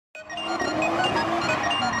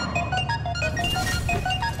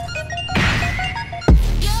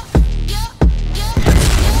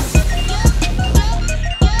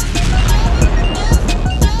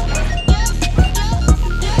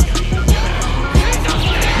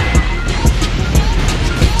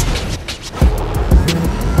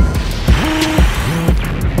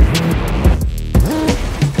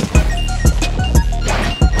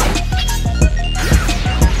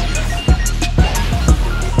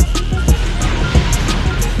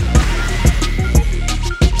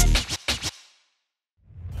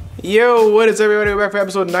Yo, what is everybody? We're back for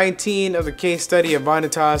episode 19 of the case study of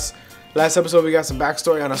Vanitas. Last episode we got some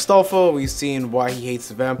backstory on Astolfo. We've seen why he hates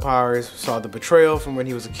the vampires, saw the betrayal from when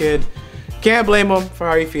he was a kid. Can't blame him for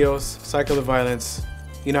how he feels. Cycle of violence.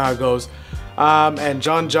 You know how it goes. And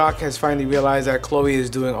Jean-Jacques has finally realized that Chloe is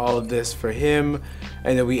doing all of this for him.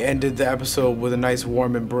 And then we ended the episode with a nice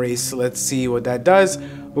warm embrace. Let's see what that does.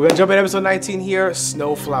 We're gonna jump in episode 19 here,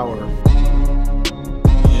 Snowflower.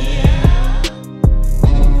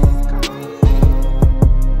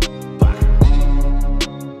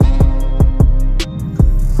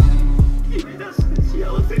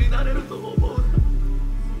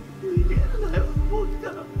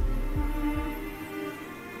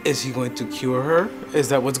 Is he going to cure her? Is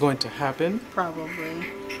that what's going to happen? Probably.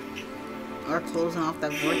 Or closing off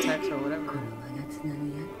that vortex or whatever.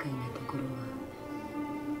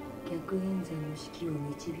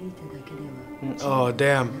 Oh,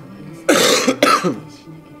 damn.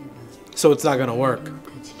 So it's not gonna work.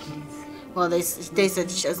 Well, they said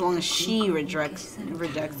as long as she rejects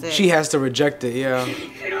it. She has to reject it, yeah.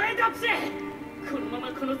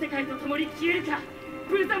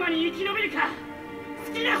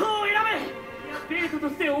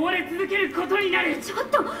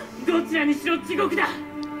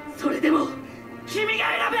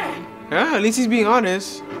 Yeah, at least he's being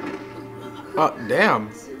honest. Oh, damn.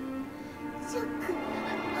 What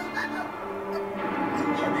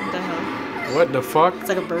the hell? What the fuck? It's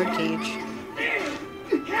like a bird cage.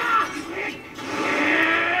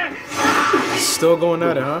 Still going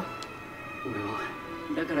at it, huh?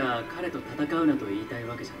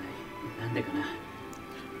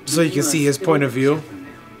 So you can see his point of view.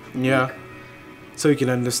 Yeah. So you can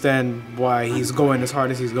understand why he's going as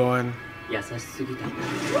hard as he's going.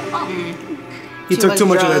 He took too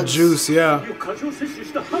much of that juice, yeah.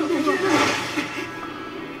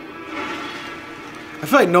 I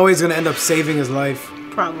feel like Noe's gonna end up saving his life.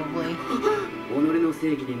 Probably.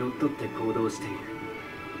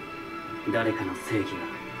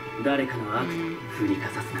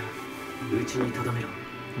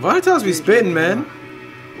 Vanitas be spitting, man.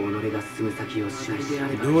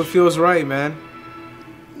 Do what feels right, man.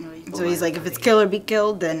 So he's like, if it's kill or be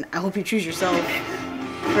killed, then I hope you choose yourself.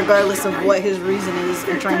 Regardless of what his reason is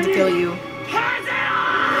for trying to kill you.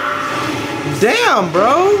 Damn,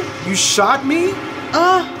 bro! You shot me?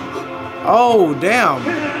 Oh, damn.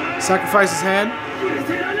 Sacrifice his hand.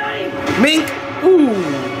 Mink! Ooh.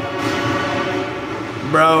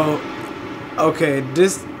 Bro. Okay,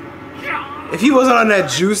 this... If he wasn't on that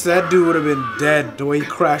juice, that dude would have been dead the way he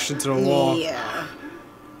crashed into the wall. Yeah.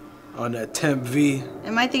 On that temp V.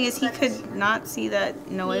 And my thing is, he could not see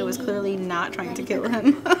that Noe was clearly not trying to kill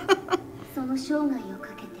him. He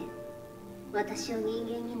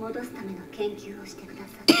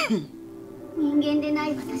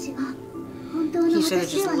should have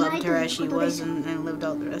just loved her as she was and lived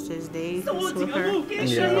out the rest of his days with her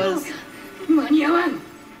as she was.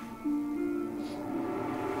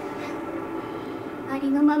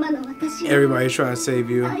 Everybody's trying to save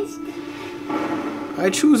you. I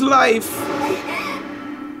choose life.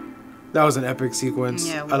 That was an epic sequence.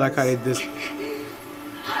 Yeah, I like how they did this.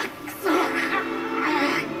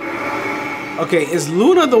 Okay, is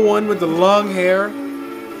Luna the one with the long hair?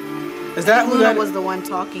 Is that who Luna was the one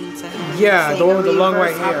talking to him? Yeah, the one with the long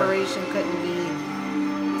white hair. Operation couldn't be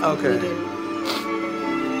okay.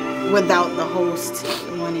 Without the host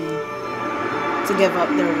wanting to give up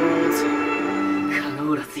their worlds.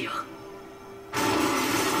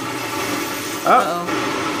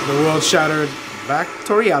 The world shattered. Back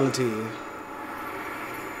to reality.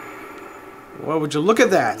 Well, would you look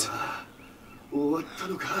at that?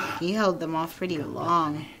 He held them off pretty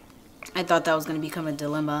long. I thought that was going to become a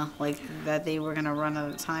dilemma, like that they were going to run out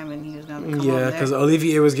of time and he was going to come Yeah, because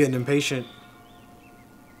Olivier was getting impatient.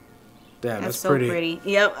 Damn, that's so pretty.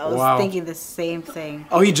 Yep, I was thinking the same thing.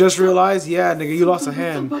 Oh, he just realized? Yeah, nigga, you lost a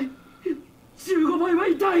hand.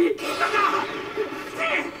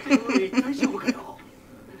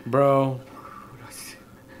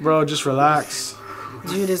 Bro, just relax.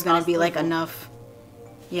 Jude is gonna be like enough.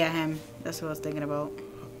 Yeah, him. That's what I was thinking about.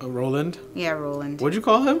 Roland? Yeah, Roland. What'd you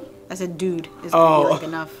call him? I said dude is gonna be like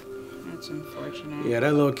enough. That's unfortunate. Yeah,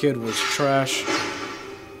 that little kid was trash.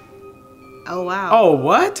 Oh, wow. Oh,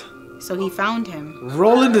 what? So he found him.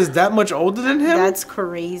 Roland is that much older than him? That's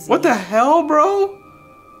crazy. What the hell, bro?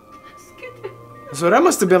 So that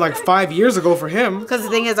must have been like 5 years ago for him. Because the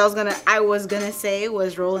thing is, I was gonna say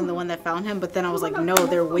was Roland the one that found him, but then I was like, no,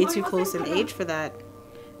 they're way too close in age for that.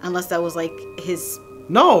 Unless that was like his.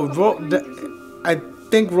 No, I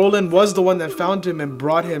think Roland was the one that found him and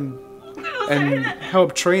brought him and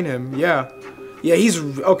helped train him. Yeah, Yeah, he's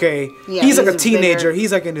okay. Yeah, he's like a he's teenager. bigger.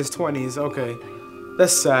 He's like in his 20s. Okay,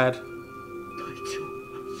 that's sad.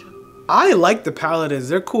 I like the paladins.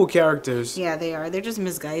 They're cool characters. Yeah, they are. They're just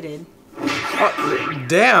misguided.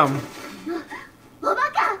 Damn.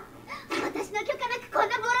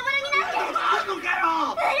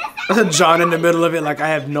 John in the middle of it, like I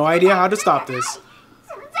have no idea how to stop this.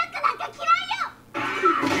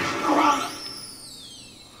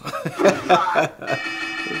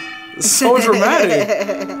 So dramatic.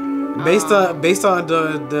 Based on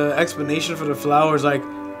the explanation for the flowers, like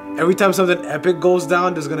every time something epic goes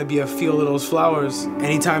down, there's gonna be a field of those flowers.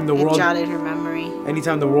 Anytime the world jotted her memory.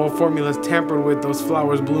 Anytime the world formula is tampered with, those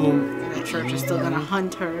flowers bloom. The church is still gonna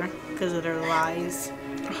hunt her because of their lies.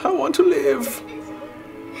 I want to live.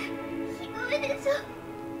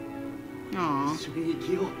 Aww.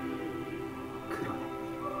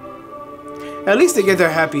 At least they get their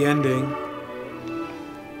happy ending.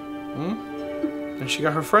 And she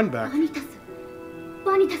got her friend back.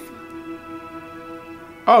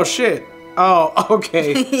 Oh shit. Oh,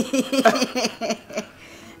 okay.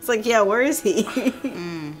 It's like, yeah, where is he?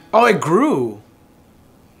 Oh, it grew.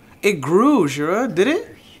 It grew, Shura. Did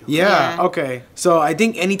it? Yeah, okay. So I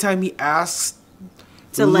think anytime he asks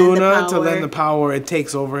Luna to lend the power, it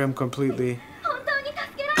takes over him completely.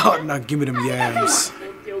 Oh, no, give me them yams.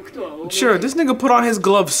 Sure, this nigga put on his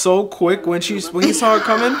glove so quick when he saw her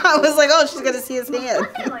coming. I was like, oh, she's gonna see his hand.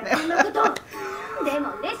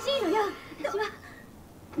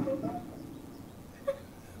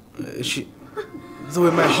 The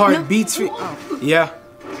way my heart beats for yeah.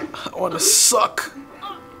 I wanna suck.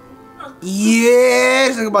 Yeah,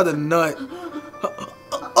 think about the nut.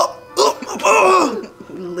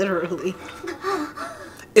 Literally.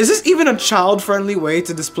 Is this even a child-friendly way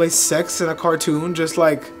to display sex in a cartoon? Just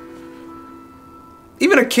like,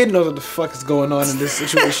 even a kid knows what the fuck is going on in this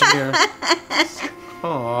situation here.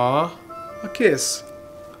 Aww, a kiss.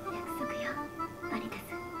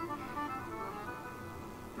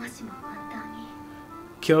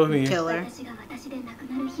 Kill me. Kill her.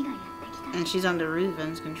 And she's under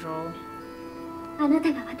Ruven's control.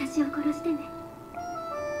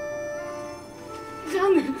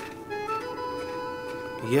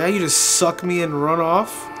 Yeah, you just suck me and run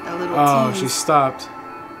off? Oh, she stopped.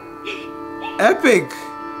 Epic!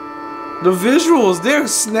 The visuals, they're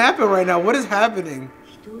snapping right now. What is happening?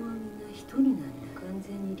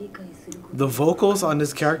 The vocals on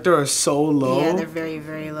this character are so low. Yeah, they're very,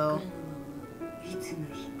 very low.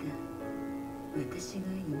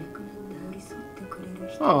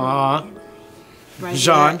 Aww.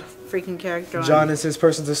 Jean. Freaking character. Jean is his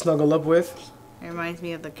person to snuggle up with. It reminds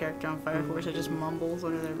me of the character on Fire Force that just mumbles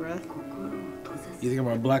under their breath. You think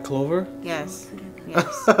about Black Clover? Yes.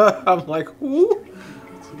 Yes. I'm like, who?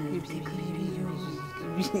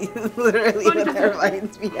 Literally what that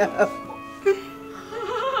reminds me of.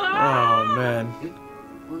 Oh man.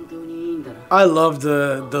 I love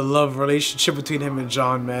the love relationship between him and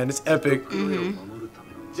John, man. It's epic. He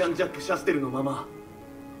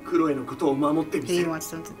wants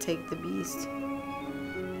them to take the beast.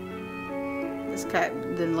 This cat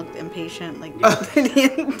didn't look impatient like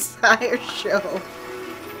the entire show.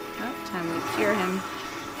 Oh, time to cure him.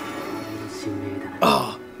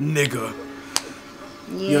 Oh, nigga.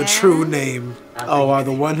 Yeah. Your true name. Oh wow,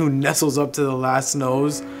 the one who nestles up to the last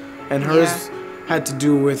nose. And hers had to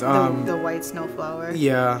do with the white snowflower.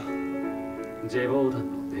 Yeah.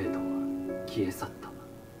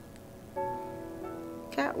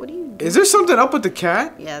 Cat, what do you do? Is there something up with the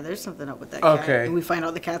cat? Yeah, there's something up with that cat. Okay. And we find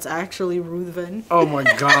out the cat's actually Ruven. Oh my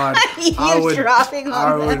god. He's dropping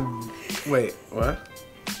on them. Wait, what?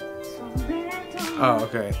 Oh,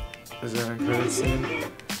 okay. Is there a credit scene?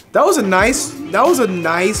 That was a nice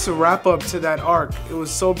wrap up to that arc. It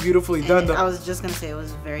was so beautifully done. I was just gonna say it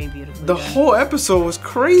was very beautifully done. The whole episode was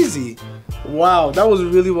crazy. Wow, that was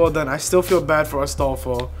really well done. I still feel bad for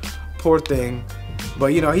Astolfo. Poor thing.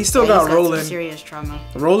 But you know, he still got Roland. Some serious trauma.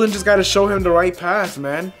 Roland just got to show him the right path,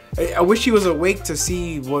 man. I wish he was awake to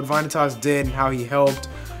see what Vanitas did and how he helped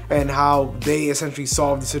and how they essentially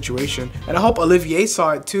solved the situation. And I hope Olivier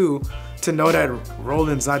saw it too, to know that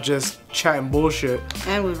Roland's not just chatting bullshit.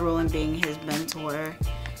 And with Roland being his mentor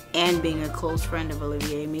and being a close friend of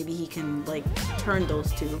Olivier, maybe he can like turn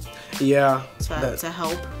those two. Yeah. To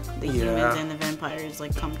help the humans and the vampires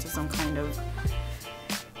like come to some kind of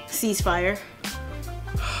ceasefire.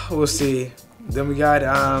 We'll see. Then we got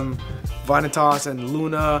Vanitas and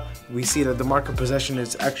Luna. We see that the mark of possession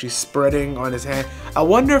is actually spreading on his hand. I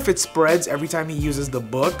wonder if it spreads every time he uses the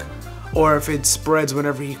book, or if it spreads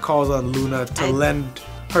whenever he calls on Luna to lend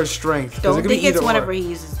her strength. Don't think it's whenever he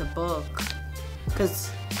uses the book,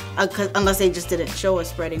 because unless they just didn't show a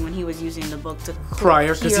spreading when he was using the book to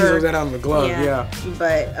prior, because he was that on the glove. Yeah.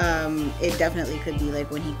 But it definitely could be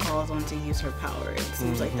like when he calls on to use her power. It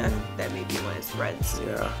seems like that may be when it spreads.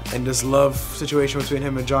 Yeah, and this love situation between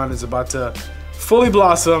him and John is about to fully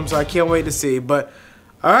blossom, so I can't wait to see. But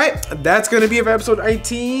all right, that's gonna be it for episode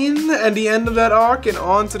 18 and the end of that arc, and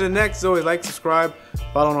on to the next. As always, like, subscribe,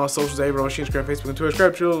 follow on all socials, YaBoyRoshi, Instagram, Facebook, and Twitter.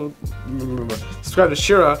 Subscribe to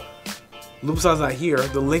Shira. Lupasan's not here.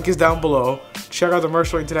 The link is down below. Check out the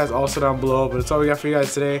merch link to that, is also down below. But that's all we got for you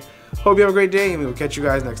guys today. Hope you have a great day, and we will catch you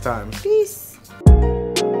guys next time. Peace.